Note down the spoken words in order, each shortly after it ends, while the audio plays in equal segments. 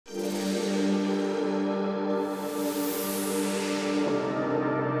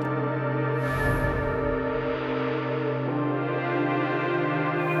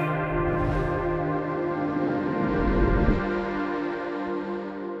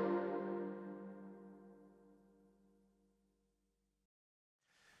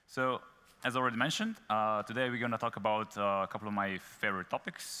So, as already mentioned, today we're going to talk about a couple of my favorite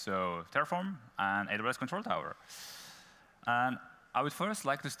topics, so Terraform and AWS Control Tower. And I would first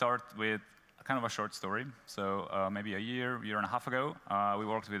like to start with kind of a short story. So maybe a year and a half ago, we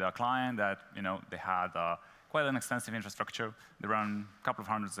worked with a client that they had quite an extensive infrastructure. They ran a couple of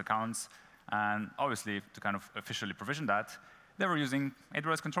hundreds of accounts, and obviously to kind of officially provision that, they were using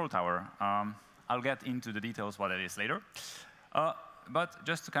AWS Control Tower. I'll get into the details what it is later. But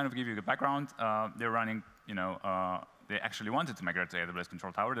just to kind of give you the background, they're running, they actually wanted to migrate to AWS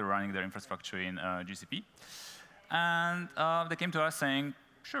Control Tower. They're running their infrastructure in GCP. And they came to us saying,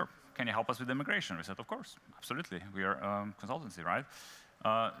 sure, can you help us with the migration? We said, of course, absolutely. We are consultancy, right?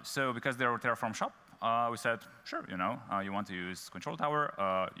 So because they're a Terraform shop, we said, sure, you want to use Control Tower,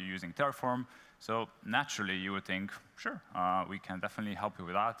 you're using Terraform. So naturally, you would think, sure, we can definitely help you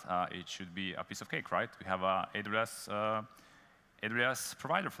with that. It should be a piece of cake, right? We have a AWS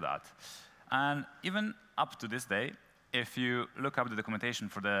provider for that. And even up to this day, if you look up the documentation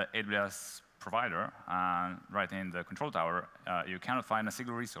for the AWS provider and write in the Control Tower, you cannot find a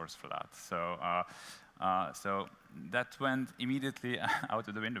single resource for that. So that went immediately out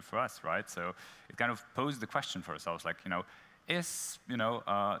of the window for us, right? So it kind of posed the question for ourselves, like, is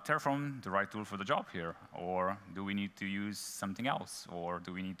Terraform the right tool for the job here, or do we need to use something else, or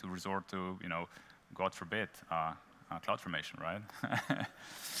do we need to resort to, God forbid, CloudFormation, right?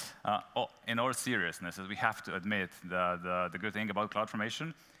 In all seriousness, we have to admit the good thing about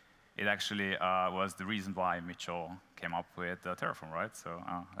CloudFormation, it actually was the reason why Mitchell came up with Terraform, right? So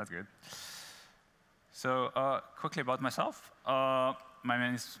that's good. So quickly about myself. My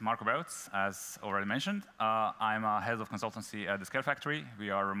name is Marko, as already mentioned. I'm a head of consultancy at the Scale Factory. We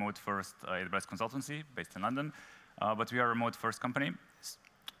are a remote-first AWS consultancy based in London, but we are a remote-first company.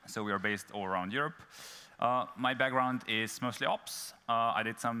 So we are based all around Europe. My background is mostly ops. I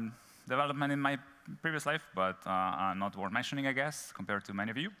did some development in my previous life, but not worth mentioning, I guess, compared to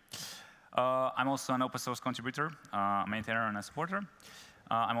many of you. I'm also an open source contributor, maintainer, and a supporter.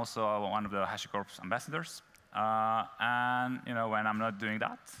 I'm also one of the HashiCorp's ambassadors. And when I'm not doing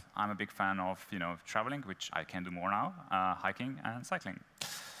that, I'm a big fan of traveling, which I can do more now, hiking and cycling.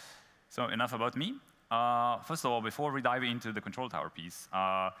 So enough about me. First of all, before we dive into the Control Tower piece,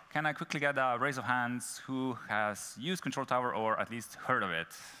 can I quickly get a raise of hands who has used Control Tower or at least heard of it?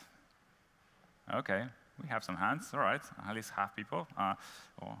 OK, we have some hands. All right, at least half people.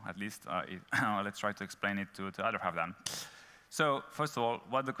 Or at least let's try to explain it to the other half then. So first of all,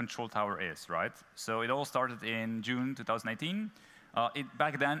 what the Control Tower is, right? So it all started in June 2018.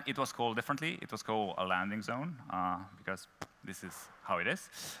 Back then, it was called differently. It was called a landing zone, because this is how it is.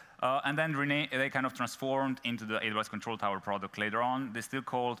 And then they kind of transformed into the AWS Control Tower product later on. They still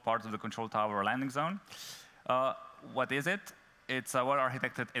called part of the Control Tower landing zone. What is it? It's a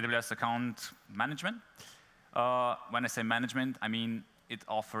well-architected AWS account management. When I say management, I mean it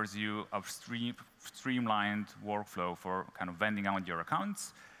offers you a streamlined workflow for kind of vending out your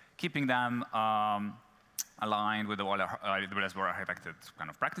accounts, keeping them aligned with the AWS well-architected kind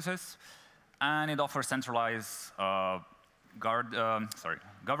of practices. And it offers centralized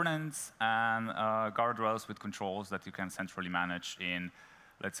governance and guardrails with controls that you can centrally manage in,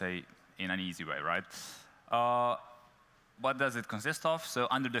 let's say, in an easy way, right? What does it consist of? So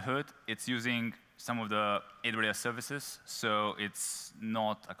under the hood, it's using some of the AWS services. So it's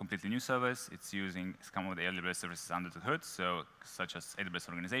not a completely new service. It's using some of the AWS services under the hood, so such as AWS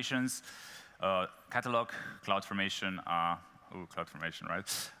organizations, catalog, CloudFormation, CloudFormation, right?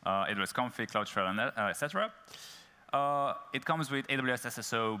 AWS Config, CloudTrail, etc. It comes with AWS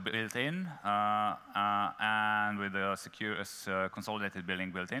SSO built in and with a secure consolidated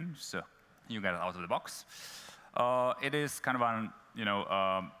billing built in, so you get it out of the box. It is kind of an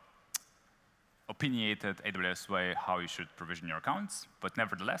opinionated AWS way how you should provision your accounts, but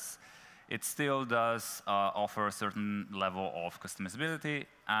nevertheless, it still does offer a certain level of customizability,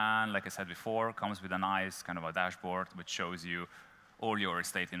 and like I said before, comes with a nice kind of a dashboard which shows you all your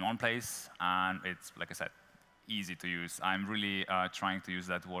estate in one place, and it's, like I said, easy to use. I'm really trying to use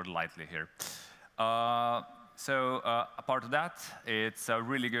that word lightly here. So apart of that, it's a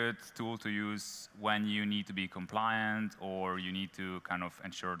really good tool to use when you need to be compliant or you need to kind of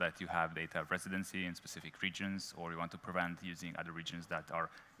ensure that you have data residency in specific regions, or you want to prevent using other regions that are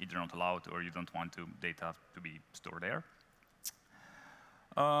either not allowed or you don't want data to be stored there.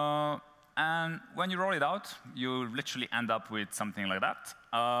 And when you roll it out, you literally end up with something like that.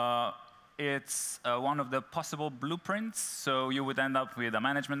 It's one of the possible blueprints. So you would end up with a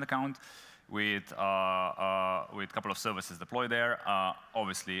management account with a couple of services deployed there.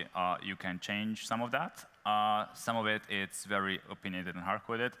 Obviously, you can change some of that. Some of it, it's very opinionated and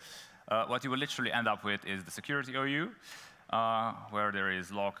hard-coded. What you will literally end up with is the security OU, where there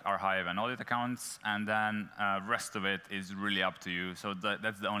is log, archive, and audit accounts, and then rest of it is really up to you. So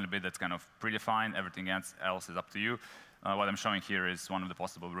that's the only bit that's kind of predefined. Everything else is up to you. What I'm showing here is one of the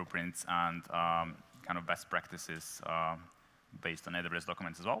possible blueprints and kind of best practices based on AWS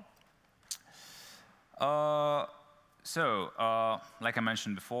documents as well. Like I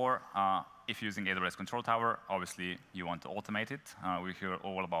mentioned before, if you're using AWS Control Tower, obviously you want to automate it. We hear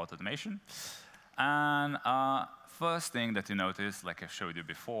all about automation. And first thing that you notice, like I showed you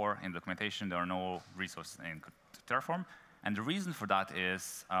before, in documentation, there are no resources in Terraform. And the reason for that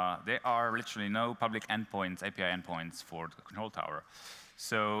is there are literally no public endpoints, API endpoints for the Control Tower.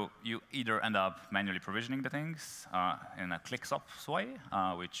 So you either end up manually provisioning the things in a ClickSops way,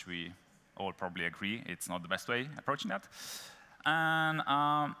 which we all probably agree it's not the best way approaching that. And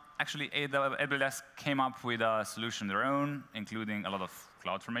actually, AWS came up with a solution of their own, including a lot of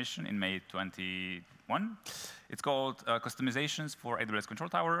CloudFormation in May 21. It's called Customizations for AWS Control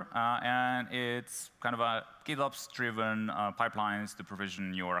Tower, and it's kind of a GitOps-driven pipelines to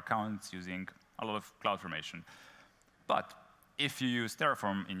provision your accounts using a lot of CloudFormation. But if you use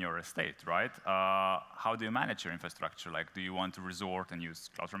Terraform in your estate, right, how do you manage your infrastructure? Like, do you want to resort and use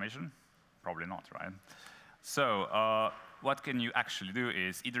CloudFormation? Probably not, right? So what can you actually do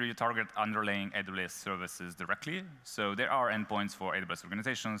is either you target underlying AWS services directly. So there are endpoints for AWS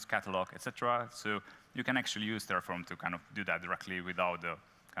organizations, catalog, etc. So you can actually use Terraform to kind of do that directly without the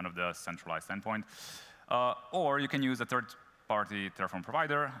kind of the centralized endpoint. Or you can use a third-party Terraform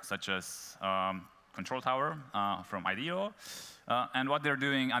provider, such as Control Tower from ITIL. And what they're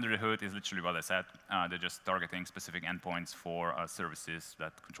doing under the hood is literally what I said. They're just targeting specific endpoints for services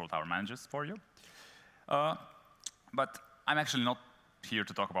that Control Tower manages for you. But I'm actually not here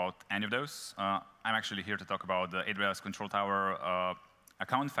to talk about any of those. I'm actually here to talk about the AWS Control Tower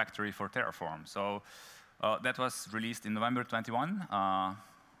account factory for Terraform. So that was released in November 21.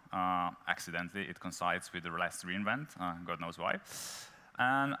 Accidentally, it coincides with the last reInvent. God knows why.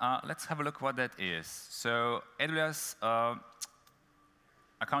 And let's have a look what that is. So AWS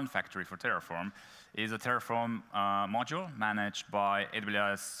account factory for Terraform is a Terraform module managed by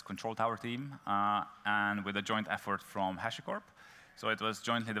AWS Control Tower team and with a joint effort from HashiCorp. So it was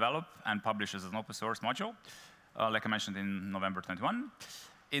jointly developed and published as an open source module, like I mentioned in November 21.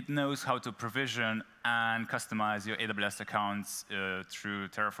 It knows how to provision and customize your AWS accounts through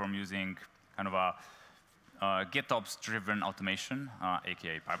Terraform using kind of a GitOps-driven automation,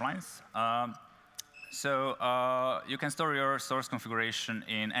 aka pipelines. So you can store your source configuration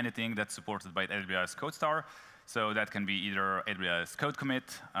in anything that's supported by AWS CodeStar. So that can be either AWS Code Commit,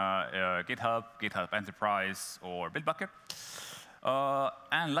 GitHub, GitHub Enterprise, or Bitbucket.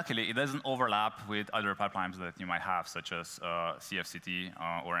 And luckily, it doesn't overlap with other pipelines that you might have, such as CFCT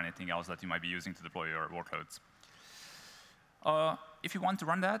or anything else that you might be using to deploy your workloads. If you want to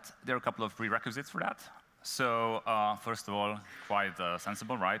run that, there are a couple of prerequisites for that. So first of all, quite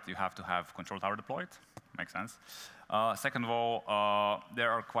sensible, right? You have to have Control Tower deployed. Makes sense. Second of all, they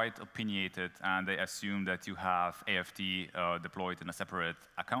are quite opinionated, and they assume that you have AFT deployed in a separate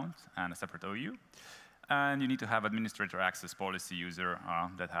account and a separate OU. And you need to have administrator access policy user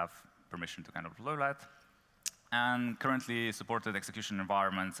that have permission to kind of deploy that. And currently supported execution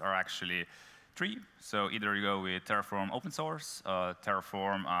environments are actually 3. So either you go with Terraform open source,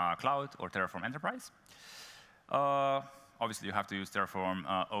 Terraform cloud, or Terraform enterprise. Obviously, you have to use Terraform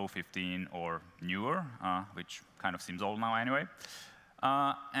 0.15 or newer, which kind of seems old now anyway.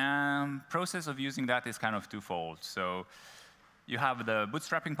 And process of using that is kind of twofold. So you have the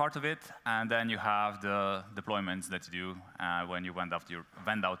bootstrapping part of it, and then you have the deployments that you do when you vend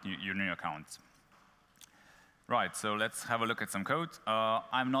out your new accounts. Right, so let's have a look at some code.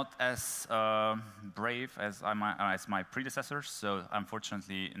 I'm not as brave as my predecessors, so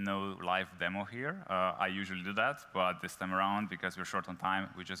unfortunately no live demo here. I usually do that, but this time around, because we're short on time,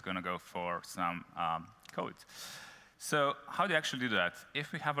 we're just going to go for some code. So how do you actually do that?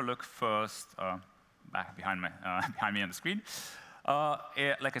 If we have a look first, back behind me on the screen,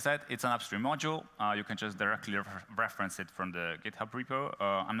 like I said, it's an upstream module. You can just directly reference it from the GitHub repo.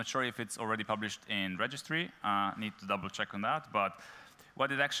 I'm not sure if it's already published in registry. Need to double check on that. But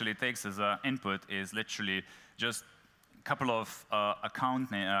what it actually takes as an input is literally just a couple of account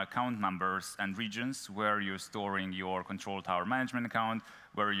numbers and regions where you're storing your Control Tower management account,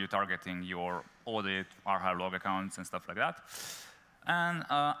 where you're targeting your audit, archive log accounts, and stuff like that. And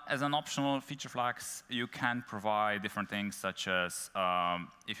as an optional feature flags, you can provide different things, such as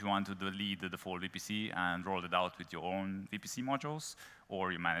if you want to delete the default VPC and roll it out with your own VPC modules,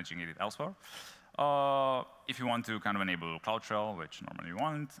 or you're managing it elsewhere. if you want to kind of enable CloudTrail, which normally you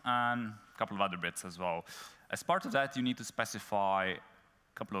want, and a couple of other bits as well. As part of that, you need to specify a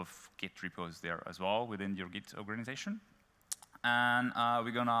couple of Git repos there as well within your Git organization. And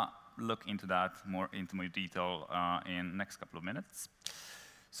we're going to look into that more detail in the next couple of minutes.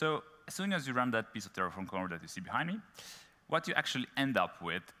 So as soon as you run that piece of Terraform code that you see behind me, what you actually end up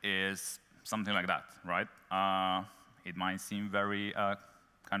with is something like that, right? It might seem very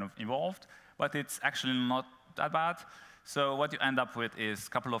kind of involved, but it's actually not that bad. So what you end up with is a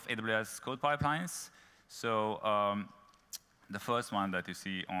couple of AWS code pipelines. So the first one that you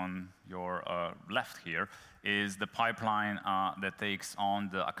see on your left here is the pipeline that takes on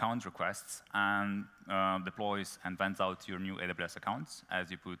the account requests and deploys and vents out your new AWS accounts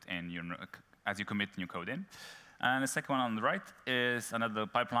as you put in your as you commit new code in. And the second one on the right is another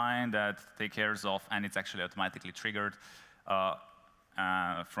pipeline that takes care of, and it's actually automatically triggered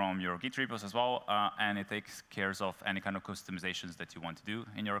from your Git repos as well, and it takes care of any kind of customizations that you want to do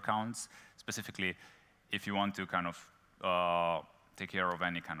in your accounts. Specifically, if you want to kind of take care of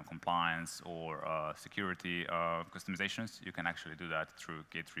any kind of compliance or security customizations, you can actually do that through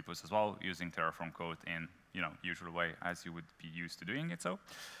Git repos as well, using Terraform code in usual way as you would be used to doing it. So,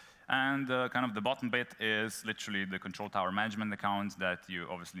 and kind of the bottom bit is literally the control tower management accounts that you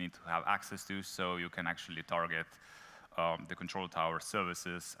obviously need to have access to, so you can actually target the control tower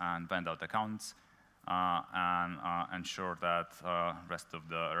services and vent out accounts and ensure that rest of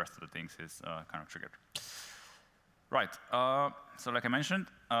the things is kind of triggered. Right. So like I mentioned,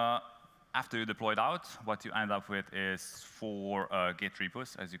 after you deploy it out, what you end up with is 4 Git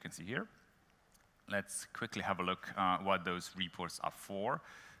repos, as you can see here. Let's quickly have a look what those repos are for.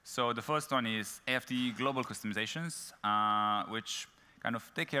 So the first one is AFT global customizations, which kind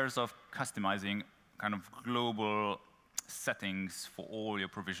of take care of customizing kind of global settings for all your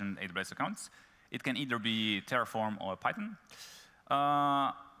provisioned AWS accounts. It can either be Terraform or Python.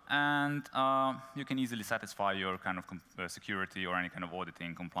 And you can easily satisfy your kind of security or any kind of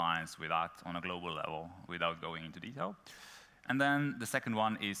auditing compliance with that on a global level without going into detail. And then the second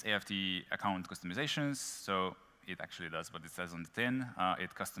one is AFT account customizations. So it actually does what it says on the tin. It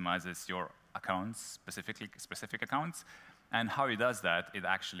customizes your accounts, specific accounts. And how it does that, it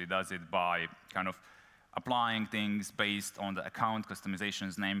actually does it by kind of applying things based on the account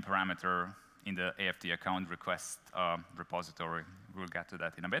customizations name parameter in the AFT account request repository. We'll get to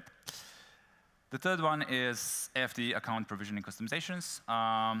that in a bit. The third one is AFT account provisioning customizations.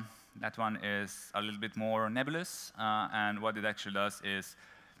 That one is a little bit more nebulous, and what it actually does is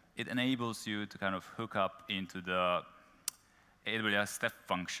it enables you to kind of hook up into the AWS step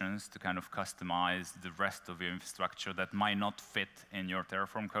functions to kind of customize the rest of your infrastructure that might not fit in your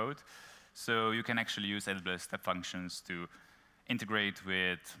Terraform code. So you can actually use AWS step functions to integrate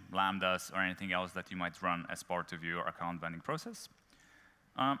with Lambdas or anything else that you might run as part of your account vending process.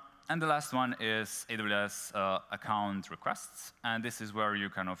 And the last one is AWS account requests. And this is where you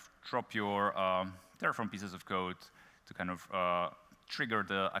kind of drop your Terraform pieces of code to kind of trigger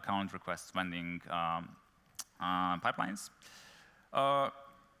the account request vending pipelines.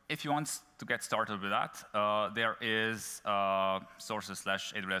 If you want to get started with that, there is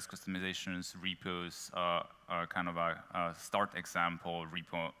sources/AWS customizations repos, kind of a start example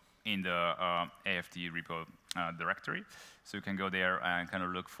repo in the AFT repo directory. So you can go there and kind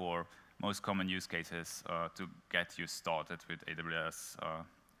of look for most common use cases to get you started with AWS,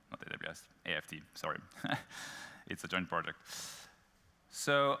 not AWS, AFT, sorry. It's a joint project.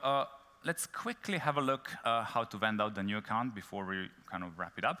 So let's quickly have a look how to vend out the new account before we kind of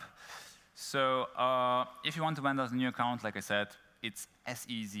wrap it up. So if you want to vend out a new account, like I said, it's as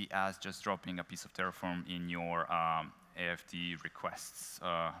easy as just dropping a piece of Terraform in your AFT requests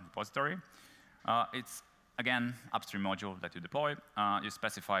repository. It's, again, upstream module that you deploy. You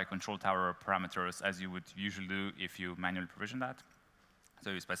specify control tower parameters as you would usually do if you manually provision that. So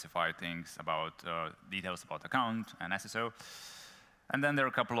you specify things about details about account and SSO. And then there are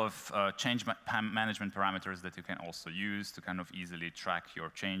a couple of change management parameters that you can also use to kind of easily track your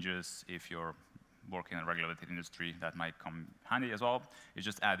changes. If you're working in a regulated industry, that might come handy as well. It's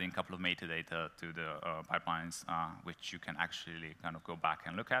just adding a couple of metadata to the pipelines, which you can actually kind of go back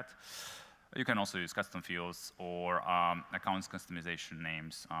and look at. You can also use custom fields or accounts customization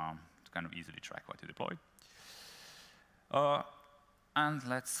names to kind of easily track what you deploy. And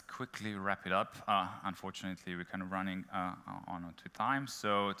let's quickly wrap it up. Unfortunately, we're kind of running on to time.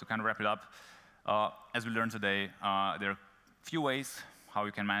 So to kind of wrap it up, as we learned today, there are a few ways how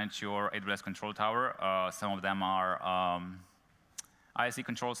you can manage your AWS control tower. Some of them are ISE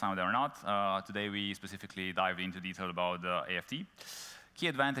controls, some of them are not. Today, we specifically dived into detail about the AFT. Key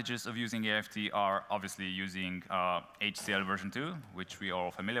advantages of using AFT are obviously using HCL version 2, which we are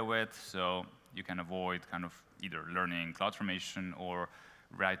all familiar with. So you can avoid kind of either learning CloudFormation or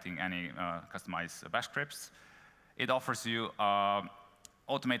writing any customized bash scripts. It offers you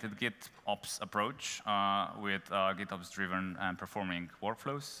automated GitOps approach with GitOps-driven and performing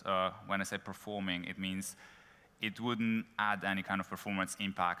workflows. When I say performing, it means it wouldn't add any kind of performance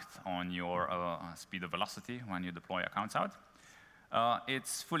impact on your speed of velocity when you deploy accounts out.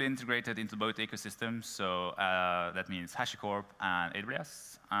 It's fully integrated into both ecosystems, so that means HashiCorp and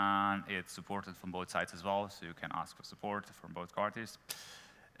AWS, and it's supported from both sides as well, so you can ask for support from both parties.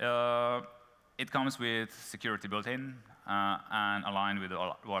 It comes with security built in and aligned with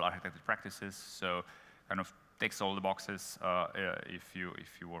well-architected practices, so kind of ticks all the boxes if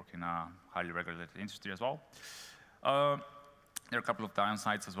you work in a highly regulated industry as well. There are a couple of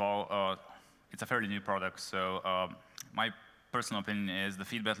downsides as well. It's a fairly new product, so my personal opinion is the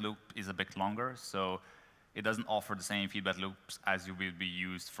feedback loop is a bit longer, so it doesn't offer the same feedback loops as you will be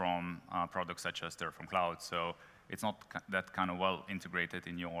used from products such as Terraform Cloud. So it's not that kind of well integrated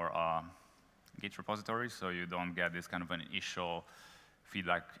in your Git repository, so you don't get this kind of an initial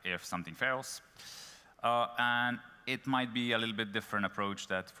feedback if something fails. And it might be a little bit different approach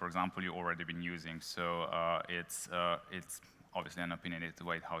that, for example, you've already been using. So it's obviously an opinionated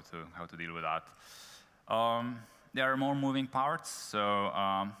way how to deal with that. There are more moving parts, so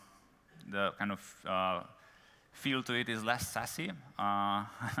the kind of feel to it is less sassy.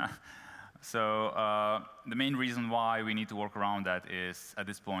 So the main reason why we need to work around that is, at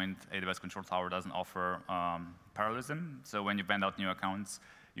this point, AWS Control Tower doesn't offer parallelism. So when you bend out new accounts,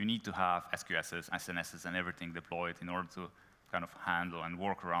 you need to have SQSs, SNSs, and everything deployed in order to kind of handle and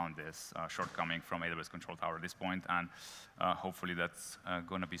work around this shortcoming from AWS Control Tower at this point, and hopefully that's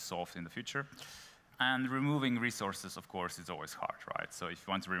going to be solved in the future. And removing resources, of course, is always hard, right? So if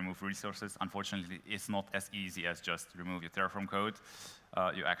you want to remove resources, unfortunately, it's not as easy as just remove your Terraform code.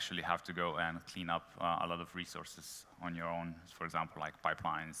 You actually have to go and clean up a lot of resources on your own, for example, like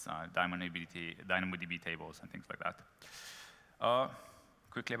pipelines, DynamoDB tables, and things like that.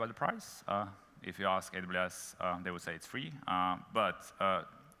 Quickly about the price. If you ask AWS, they would say it's free. But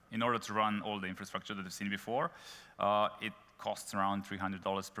in order to run all the infrastructure that you've seen before, it costs around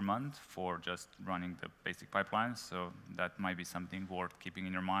 $300 per month for just running the basic pipelines. So that might be something worth keeping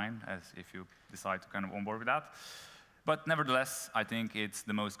in your mind as if you decide to kind of onboard with that. But nevertheless, I think it's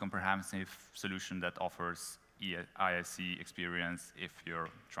the most comprehensive solution that offers IIC experience if you're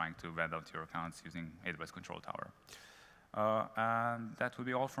trying to vet out your accounts using AWS Control Tower. And that will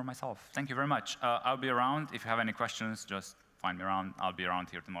be all from myself. Thank you very much. I'll be around. If you have any questions, just find me around. I'll be around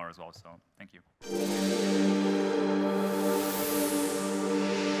here tomorrow as well. So thank you.